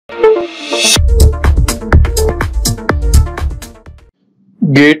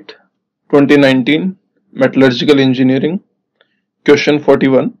GATE 2019 Metallurgical Engineering Question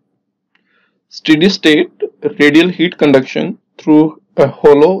 41. Steady state radial heat conduction through a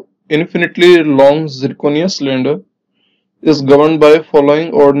hollow infinitely long zirconia cylinder is governed by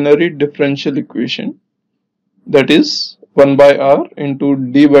following ordinary differential equation, that is 1 by r into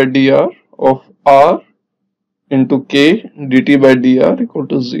d by dr of r into k dt by dr equal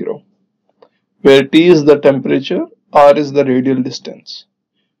to 0, where T is the temperature, r is the radial distance.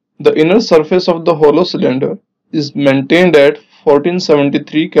 The inner surface of the hollow cylinder is maintained at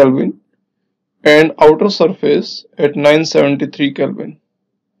 1473 Kelvin and outer surface at 973 Kelvin.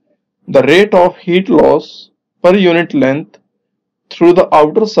 The rate of heat loss per unit length through the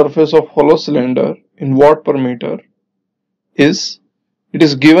outer surface of hollow cylinder in watt per meter is, it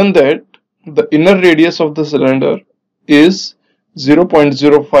is given that the inner radius of the cylinder is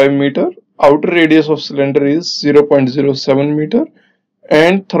 0.05 meter, outer radius of cylinder is 0.07 meter,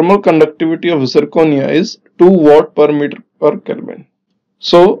 and thermal conductivity of zirconia is 2 watt per meter per Kelvin.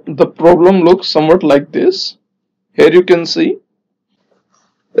 So the problem looks somewhat like this. Here you can see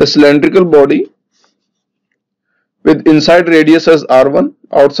a cylindrical body with inside radius as R1,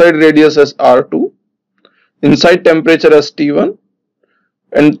 outside radius as R2, inside temperature as T1,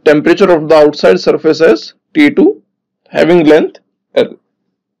 and temperature of the outside surface as T2, having length L.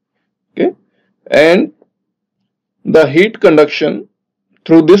 Okay, and the heat conduction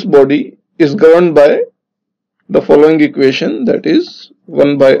through this body is governed by the following equation, that is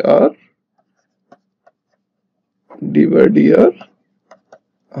 1 by r d by dr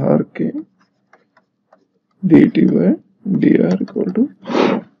rk dt by dr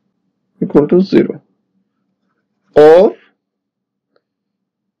equal to 0. Or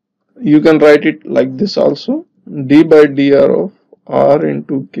you can write it like this also, d by dr of r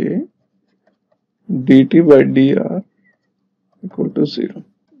into k dt by dr equal to 0,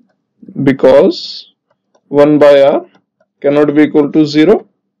 because 1 by r cannot be equal to 0,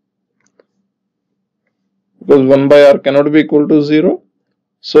 because 1 by r cannot be equal to 0,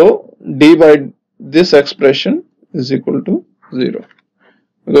 so d by this expression is equal to 0,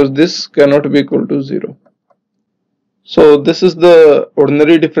 because this cannot be equal to 0. So this is the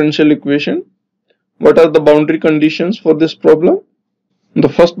ordinary differential equation. What are the boundary conditions for this problem? The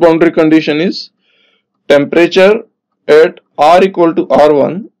first boundary condition is temperature at r equal to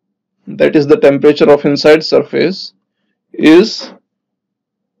r1, that is the temperature of inside surface, is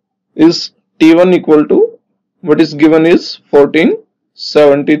T1 equal to, what is given is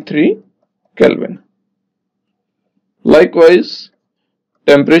 1473 Kelvin. Likewise,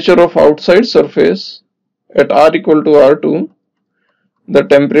 temperature of outside surface at r equal to r2, the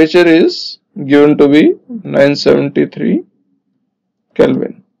temperature is given to be 973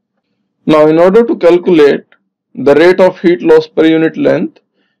 Kelvin. Now in order to calculate the rate of heat loss per unit length,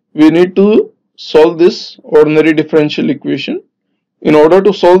 we need to solve this ordinary differential equation. In order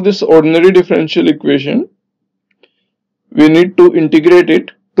to solve this ordinary differential equation, we need to integrate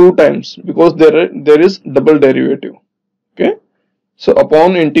it 2 times, because there is double derivative. Okay, so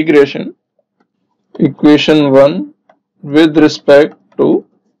upon integration, equation 1 with respect to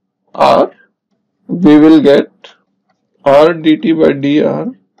r, we will get r dt by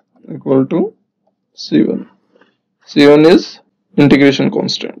dr equal to C1. C1 is integration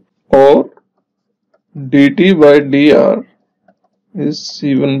constant, or dt by dr is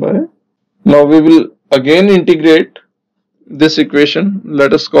C1 by. Now we will again integrate this equation.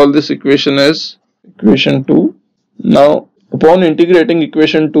 Let us call this equation as equation 2. Now upon integrating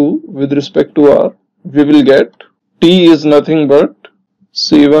equation 2 with respect to r, we will get T is nothing but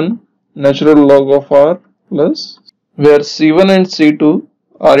C1 natural log of r plus, where C1 and C2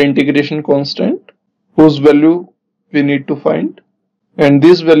 are integration constant whose value we need to find, and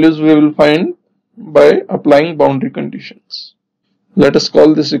these values we will find by applying boundary conditions. Let us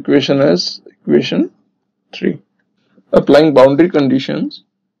call this equation as equation 3. Applying boundary conditions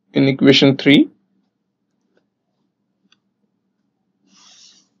in equation 3,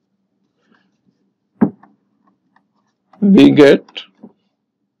 we get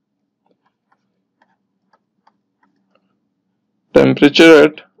temperature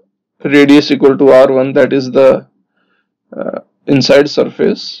at radius equal to r1, that is the inside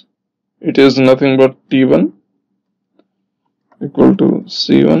surface, it is nothing but T1 equal to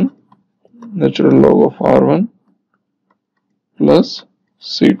C1 natural log of r1 plus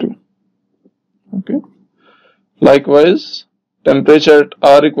C2. Okay. Likewise, temperature at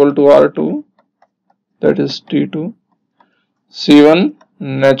r equal to r2, that is T2, C1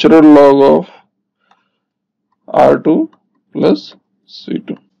 natural log of r2 plus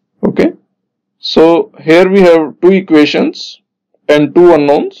C2. Okay. So here we have two equations and two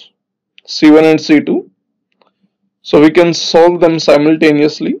unknowns, C1 and C2. So we can solve them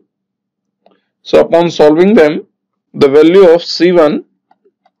simultaneously. So upon solving them, the value of C1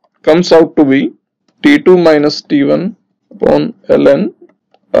 comes out to be T2 minus T1 upon ln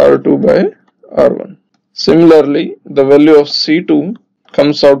R2 by R1. Similarly, the value of C2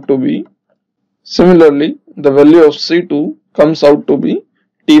 comes out to be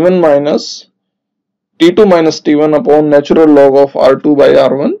T1 T2 minus T1 upon natural log of R2 by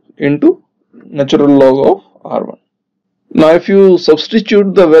R1 into natural log of R1. Now if you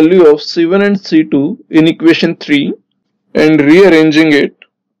substitute the value of C1 and C2 in equation 3 and rearranging it,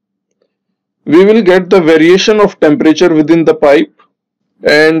 we will get the variation of temperature within the pipe,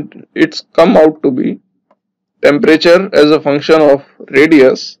 and it's come out to be temperature as a function of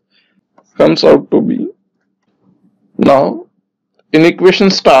radius comes out to be now in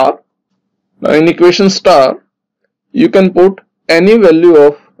equation star you can put any value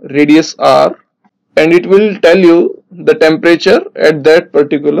of radius r and it will tell you the temperature at that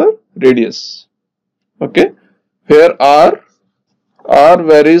particular radius. Okay, here r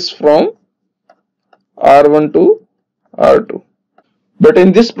varies from R1 to R2, but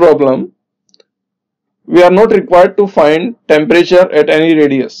in this problem we are not required to find temperature at any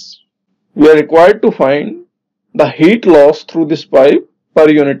radius. We are required to find the heat loss through this pipe per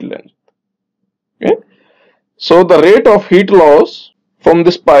unit length. Okay, so the rate of heat loss from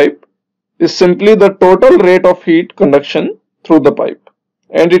this pipe is simply the total rate of heat conduction through the pipe,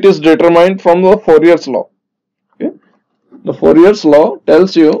 and it is determined from the Fourier's law. Okay, the Fourier's law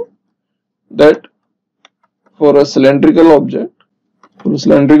tells you that for a cylindrical object, for a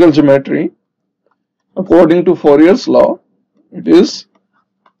cylindrical geometry, according to Fourier's law, it is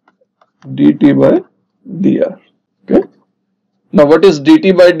dt by dr. Okay. Now what is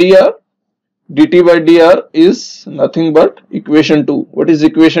dt by dr? dt by dr is nothing but equation 2. What is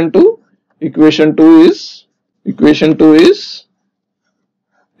equation 2? Equation 2 is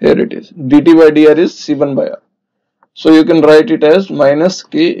here it is. dt by dr is C1 by r. So you can write it as minus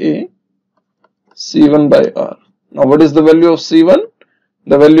Ka C1 by r. Now what is the value of C1?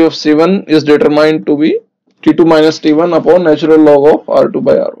 The value of C1 is determined to be T2 minus T1 upon natural log of R2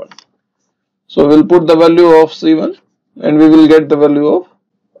 by R1. So we will put the value of C1 and we will get the value of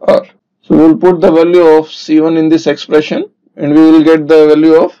R. So we will put the value of C1 in this expression and we will get the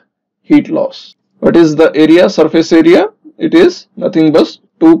value of heat loss. What is the area, surface area? It is nothing but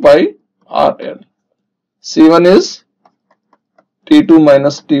 2 pi RL. C1 is T2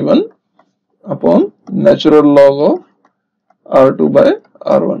 minus T1 upon natural log of R2 by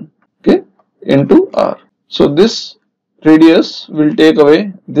R1, okay, into R. So this radius will take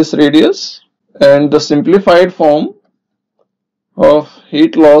away this radius, and the simplified form of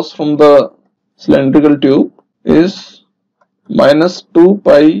heat loss from the cylindrical tube is minus 2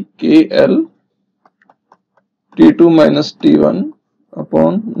 pi KL T2 minus T1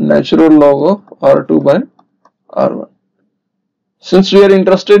 upon natural log of R2 by R1. Since we are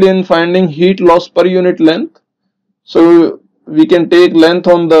interested in finding heat loss per unit length, so we can take length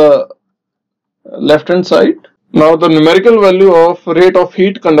on the left hand side. Now the numerical value of rate of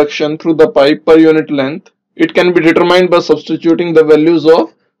heat conduction through the pipe per unit length, it can be determined by substituting the values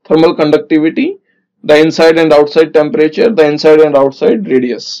of thermal conductivity, the inside and outside temperature, the inside and outside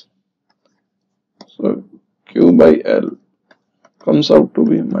radius. So Q by L comes out to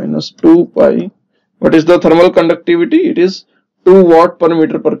be minus 2 pi. What is the thermal conductivity? It is 2 watt per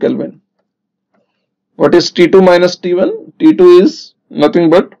meter per Kelvin. What is T2 minus T1? T2 is nothing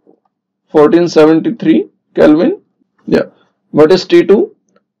but 1473 Kelvin. Yeah. What is T2?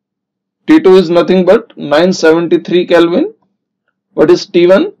 T2 is nothing but 973 Kelvin. What is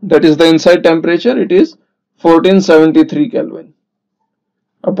T1? That is the inside temperature. It is 1473 Kelvin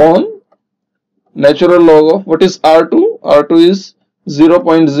upon natural log of what is R2? R2 is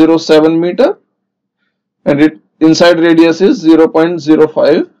 0.07 meter and its inside radius is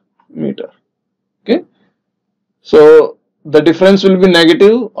 0.05 meter. Okay. So the difference will be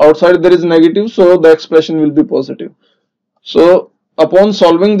negative, outside there is negative, so the expression will be positive. So upon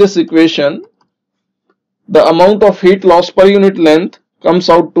solving this equation, the amount of heat loss per unit length comes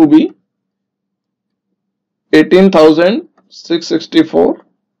out to be 18,664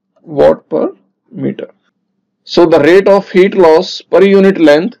 watt per meter. So the rate of heat loss per unit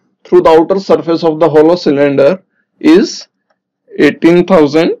length through the outer surface of the hollow cylinder is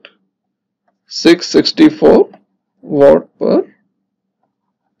 18,664 watt per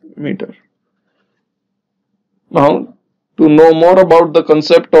meter. Now, to know more about the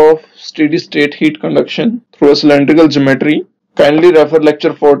concept of steady state heat conduction through a cylindrical geometry, Kindly refer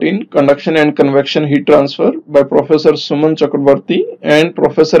lecture 14, Conduction and Convection Heat Transfer by Professor Suman Chakrabarti and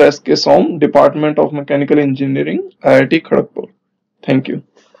Professor S.K. Saum, Department of Mechanical Engineering, IIT Kharagpur. Thank you.